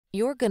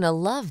You're gonna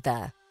love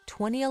the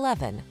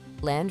 2011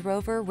 Land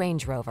Rover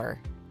Range Rover.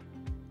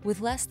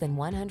 With less than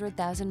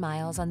 100,000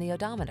 miles on the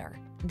odometer,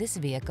 this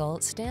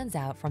vehicle stands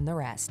out from the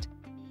rest.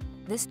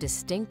 This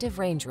distinctive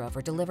Range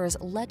Rover delivers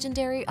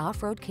legendary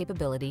off-road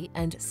capability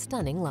and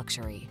stunning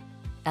luxury.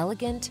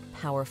 Elegant,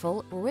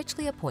 powerful,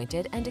 richly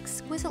appointed, and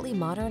exquisitely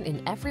modern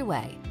in every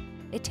way,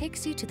 it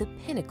takes you to the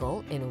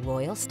pinnacle in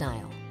royal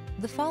style.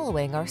 The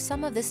following are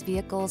some of this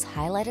vehicle's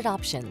highlighted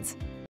options: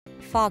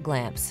 fog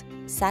lamps,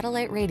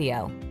 satellite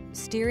radio,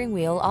 steering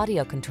wheel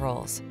audio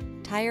controls,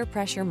 tire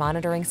pressure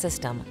monitoring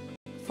system,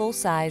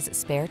 full-size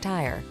spare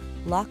tire,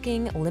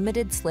 locking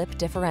limited slip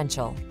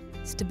differential,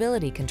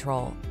 stability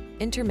control,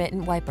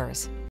 intermittent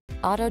wipers,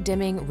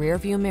 auto-dimming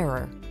rear-view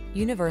mirror,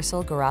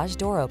 universal garage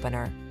door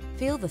opener.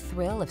 Feel the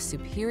thrill of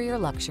superior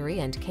luxury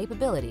and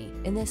capability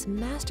in this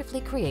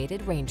masterfully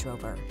created Range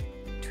Rover.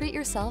 Treat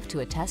yourself to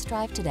a test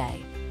drive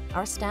today.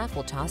 Our staff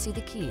will toss you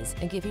the keys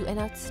and give you an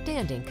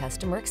outstanding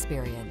customer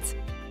experience.